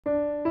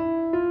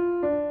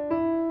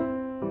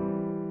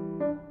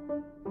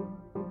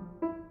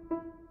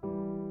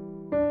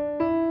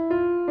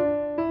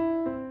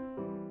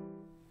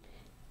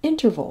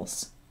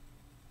intervals.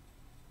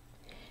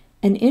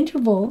 An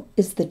interval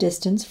is the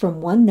distance from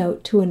one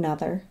note to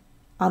another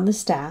on the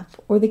staff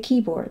or the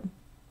keyboard.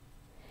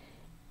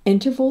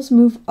 Intervals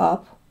move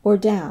up or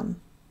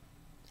down.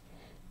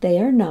 They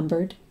are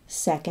numbered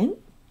second,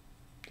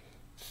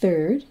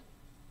 third,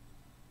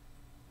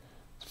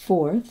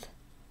 fourth,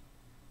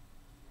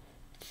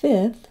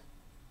 fifth,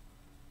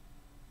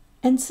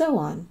 and so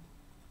on.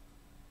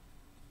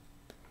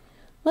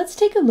 Let's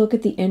take a look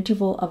at the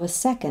interval of a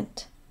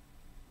second.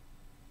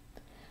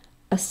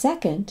 A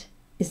second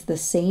is the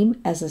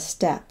same as a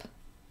step.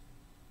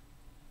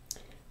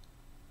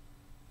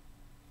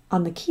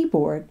 On the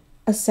keyboard,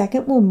 a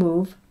second will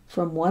move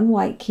from one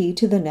white key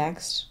to the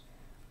next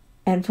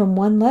and from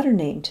one letter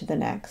name to the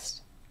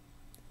next.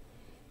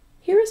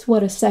 Here is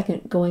what a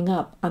second going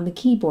up on the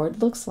keyboard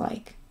looks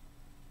like.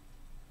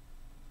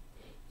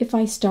 If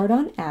I start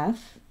on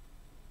F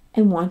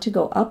and want to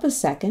go up a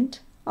second,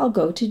 I'll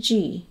go to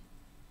G.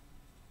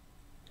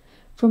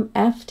 From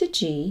F to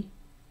G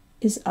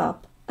is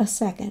up a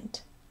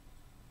second.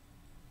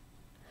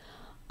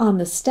 On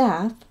the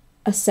staff,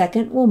 a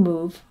second will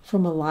move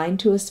from a line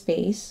to a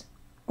space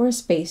or a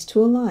space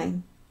to a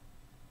line.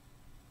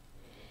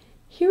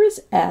 Here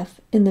is F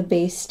in the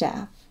bass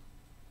staff.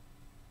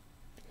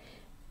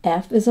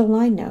 F is a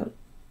line note.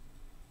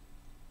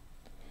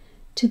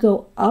 To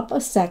go up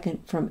a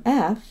second from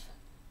F,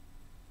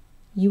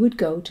 you would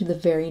go to the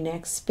very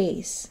next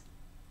space.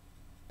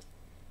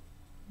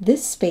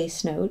 This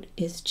space note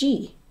is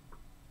G.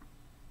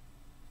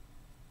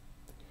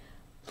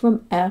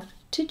 From F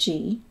to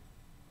G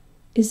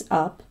is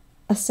up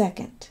a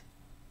second.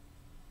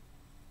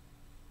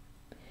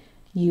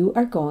 You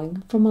are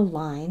going from a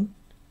line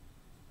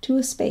to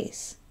a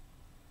space.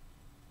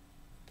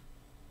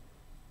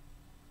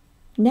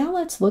 Now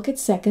let's look at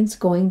seconds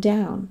going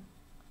down.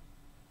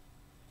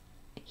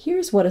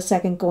 Here's what a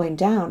second going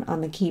down on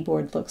the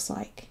keyboard looks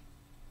like.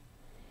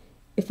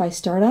 If I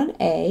start on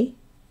A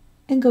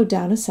and go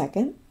down a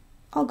second,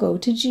 I'll go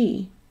to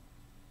G.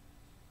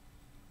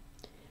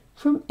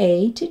 From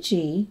A to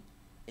G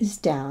is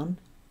down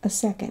a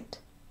second.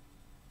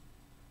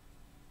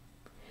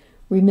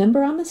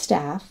 Remember, on the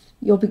staff,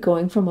 you'll be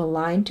going from a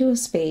line to a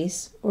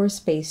space or a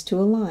space to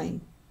a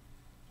line.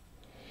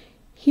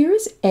 Here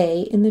is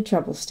A in the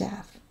treble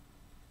staff.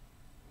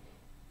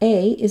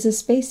 A is a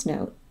space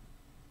note.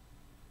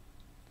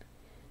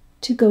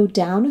 To go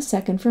down a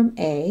second from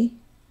A,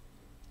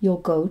 you'll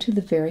go to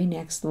the very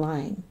next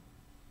line.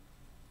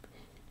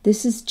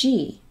 This is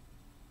G.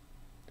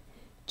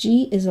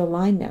 G is a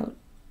line note.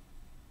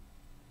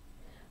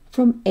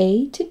 From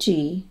A to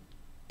G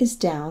is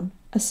down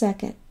a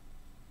second.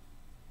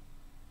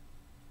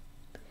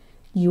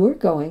 You are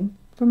going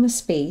from a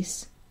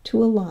space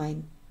to a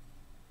line.